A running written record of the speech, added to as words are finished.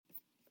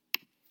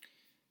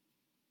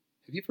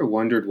Have you ever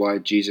wondered why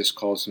Jesus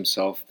calls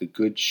himself the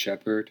Good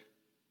Shepherd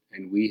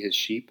and we his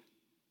sheep?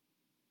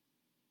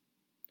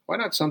 Why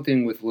not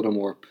something with a little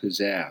more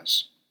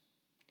pizzazz?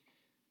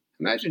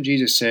 Imagine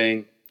Jesus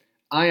saying,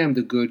 I am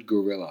the good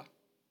gorilla,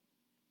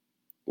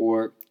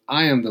 or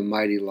I am the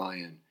mighty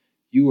lion,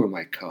 you are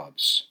my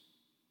cubs.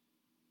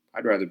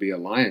 I'd rather be a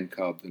lion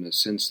cub than a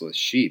senseless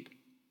sheep.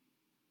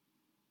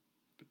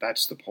 But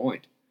that's the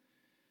point.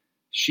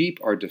 Sheep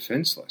are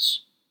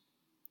defenseless.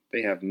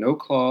 They have no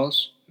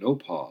claws, no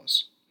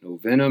paws, no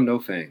venom, no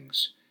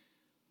fangs.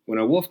 When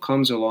a wolf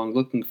comes along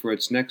looking for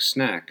its next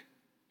snack,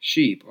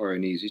 sheep are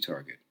an easy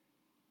target.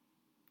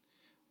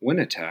 When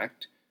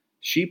attacked,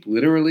 sheep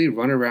literally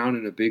run around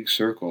in a big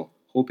circle,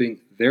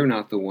 hoping they're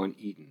not the one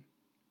eaten.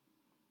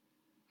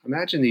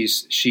 Imagine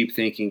these sheep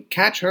thinking,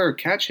 catch her,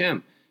 catch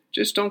him,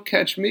 just don't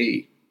catch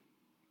me.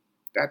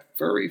 That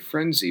furry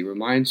frenzy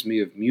reminds me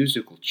of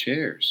musical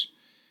chairs.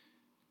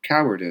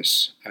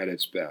 Cowardice at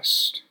its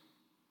best.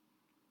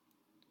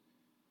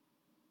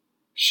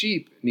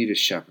 Sheep need a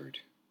shepherd.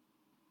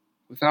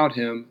 Without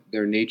him,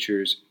 they're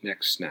nature's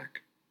next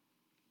snack.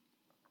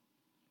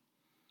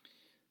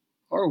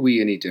 Are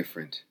we any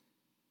different?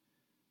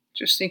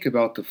 Just think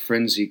about the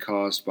frenzy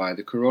caused by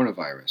the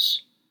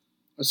coronavirus.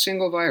 A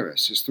single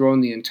virus has thrown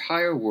the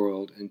entire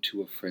world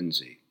into a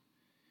frenzy.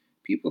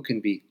 People can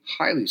be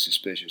highly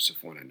suspicious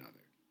of one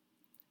another.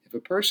 If a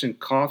person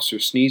coughs or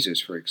sneezes,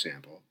 for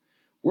example,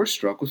 we're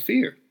struck with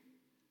fear.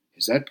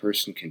 Is that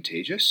person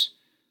contagious?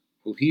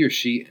 Will he or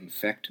she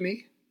infect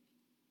me?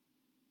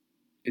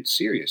 It's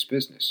serious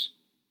business.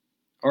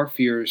 Our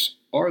fears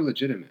are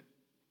legitimate.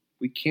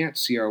 We can't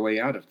see our way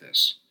out of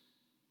this.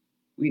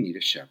 We need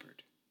a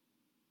shepherd.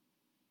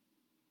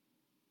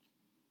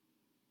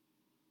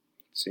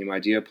 Same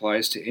idea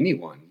applies to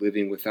anyone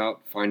living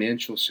without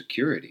financial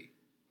security,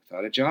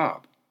 without a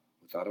job,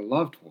 without a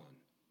loved one,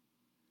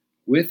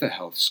 with a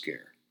health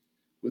scare,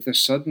 with a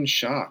sudden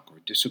shock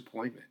or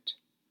disappointment.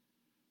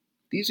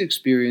 These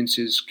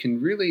experiences can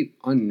really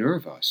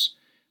unnerve us,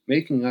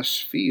 making us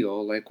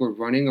feel like we're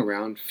running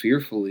around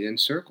fearfully in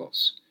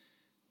circles.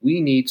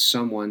 We need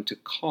someone to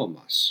calm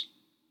us.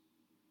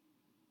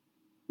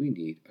 We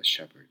need a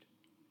shepherd.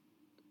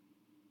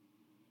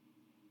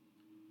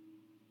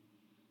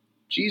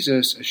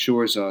 Jesus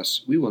assures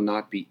us we will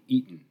not be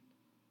eaten.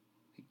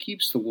 He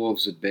keeps the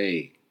wolves at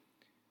bay.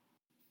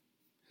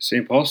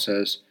 St. Paul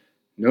says,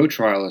 no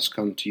trial has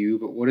come to you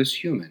but what is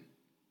human.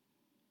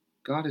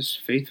 God is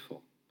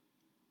faithful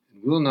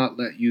and will not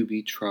let you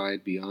be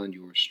tried beyond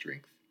your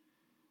strength.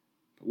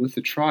 But with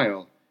the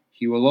trial,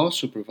 he will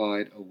also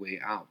provide a way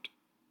out,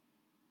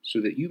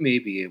 so that you may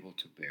be able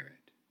to bear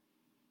it.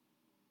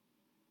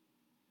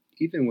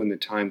 Even when the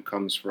time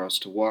comes for us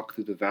to walk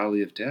through the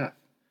valley of death,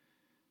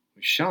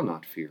 we shall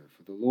not fear,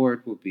 for the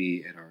Lord will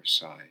be at our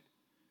side.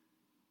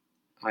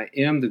 I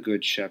am the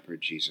good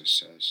shepherd, Jesus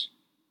says.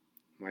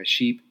 My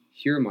sheep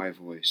hear my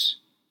voice.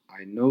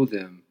 I know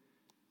them,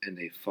 and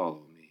they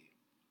follow me.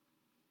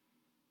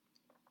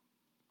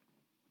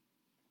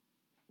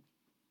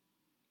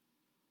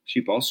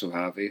 Sheep also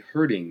have a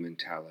herding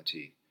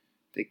mentality.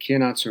 They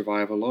cannot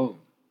survive alone.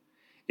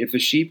 If a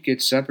sheep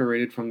gets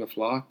separated from the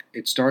flock,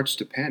 it starts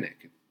to panic.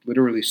 It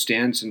literally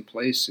stands in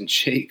place and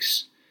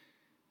shakes.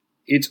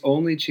 Its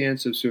only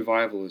chance of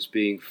survival is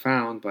being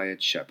found by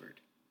its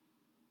shepherd.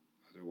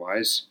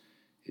 Otherwise,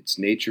 it's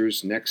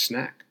nature's next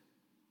snack.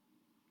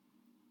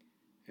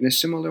 In a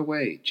similar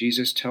way,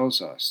 Jesus tells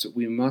us that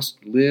we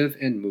must live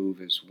and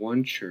move as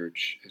one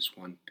church, as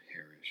one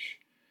parish.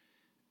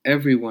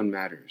 Everyone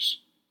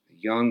matters.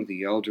 The young,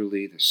 the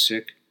elderly, the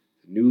sick,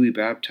 the newly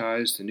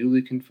baptized, the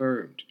newly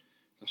confirmed,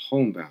 the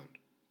homebound,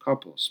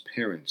 couples,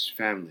 parents,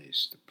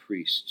 families, the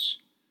priests.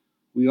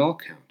 We all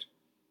count.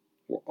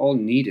 We're all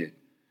needed.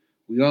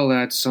 We all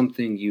add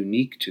something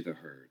unique to the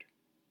herd.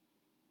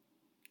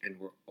 And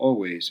we're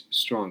always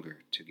stronger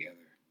together.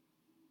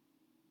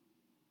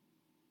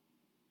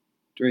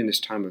 During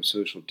this time of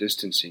social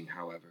distancing,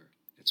 however,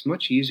 it's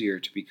much easier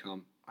to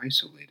become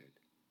isolated.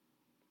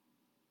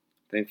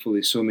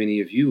 Thankfully, so many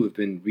of you have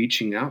been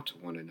reaching out to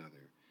one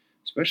another,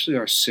 especially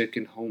our sick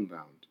and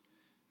homebound,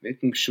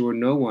 making sure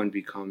no one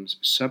becomes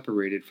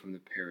separated from the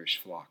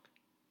parish flock.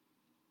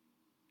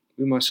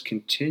 We must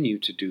continue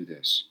to do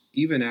this,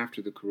 even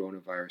after the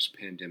coronavirus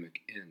pandemic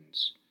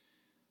ends,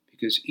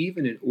 because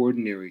even in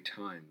ordinary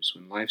times,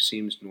 when life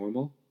seems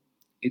normal,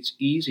 it's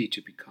easy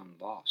to become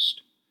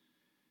lost.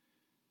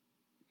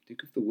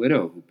 Think of the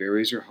widow who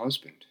buries her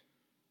husband,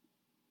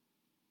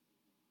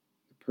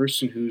 the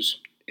person who's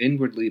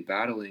inwardly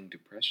battling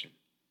depression,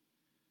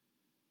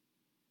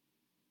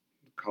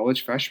 the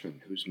college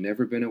freshman who's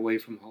never been away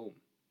from home.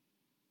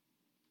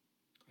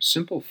 A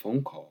simple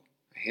phone call,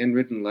 a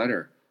handwritten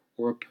letter,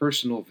 or a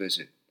personal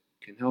visit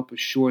can help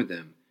assure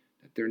them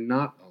that they're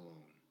not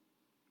alone.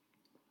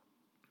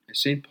 As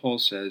St. Paul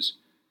says,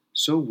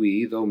 so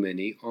we, though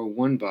many, are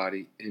one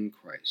body in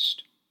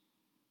Christ.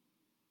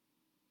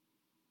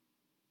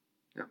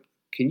 Now,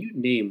 can you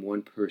name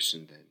one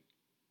person, then,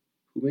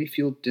 who may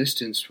feel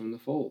distanced from the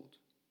fold?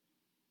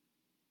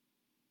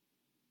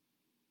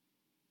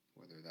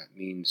 Whether that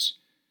means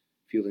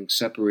feeling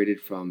separated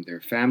from their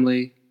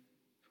family,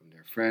 from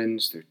their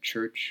friends, their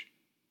church,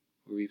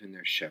 or even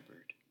their shepherd.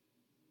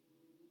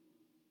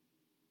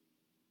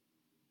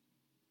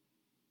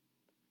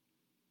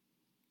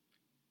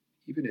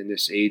 Even in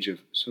this age of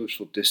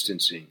social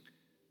distancing,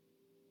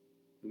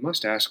 we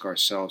must ask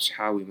ourselves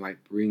how we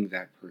might bring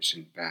that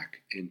person back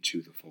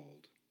into the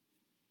fold.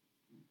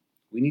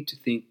 We need to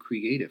think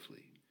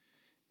creatively,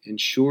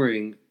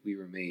 ensuring we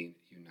remain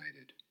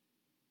united.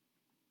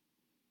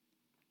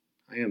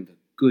 I am the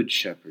good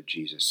shepherd,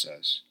 Jesus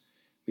says,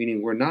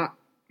 meaning we're not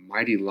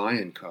mighty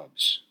lion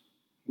cubs.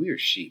 We are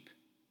sheep.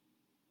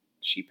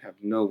 Sheep have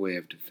no way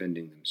of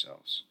defending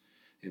themselves.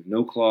 They have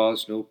no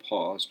claws, no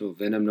paws, no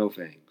venom, no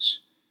fangs.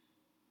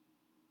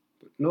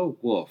 But no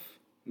wolf,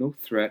 no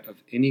threat of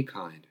any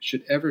kind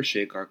should ever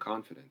shake our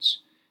confidence,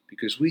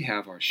 because we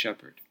have our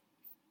shepherd,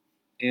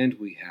 and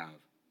we have